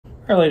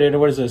All right, Ada,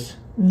 what is this?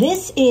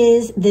 This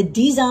is the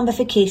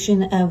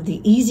de-zombification of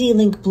the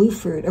EZ-Link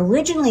Bluefruit.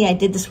 Originally, I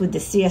did this with the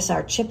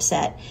CSR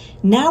chipset.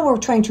 Now we're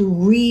trying to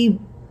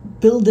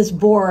rebuild this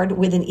board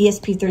with an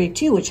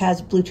ESP32, which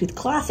has Bluetooth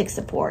Classic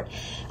support.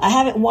 I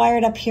have it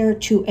wired up here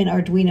to an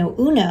Arduino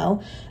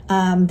Uno.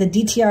 The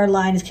DTR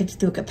line is connected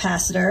to a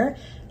capacitor.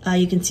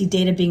 You can see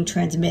data being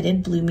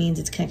transmitted. Blue means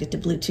it's connected to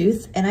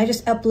Bluetooth. And I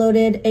just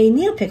uploaded a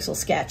NeoPixel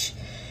sketch.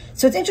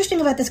 So what's interesting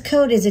about this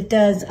code is it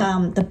does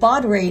the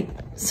baud rate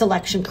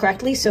selection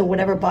correctly. So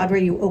whatever baud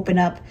rate you open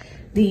up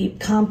the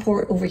COM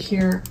port over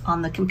here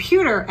on the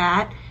computer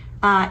at,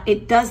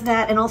 it does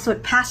that, and also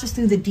it passes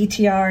through the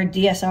DTR,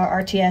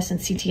 DSR, RTS, and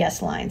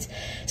CTS lines.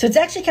 So it's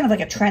actually kind of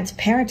like a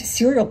transparent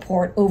serial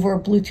port over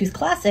Bluetooth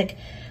Classic.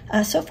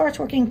 So far it's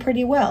working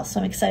pretty well. So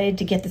I'm excited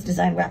to get this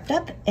design wrapped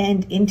up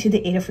and into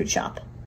the Adafruit shop.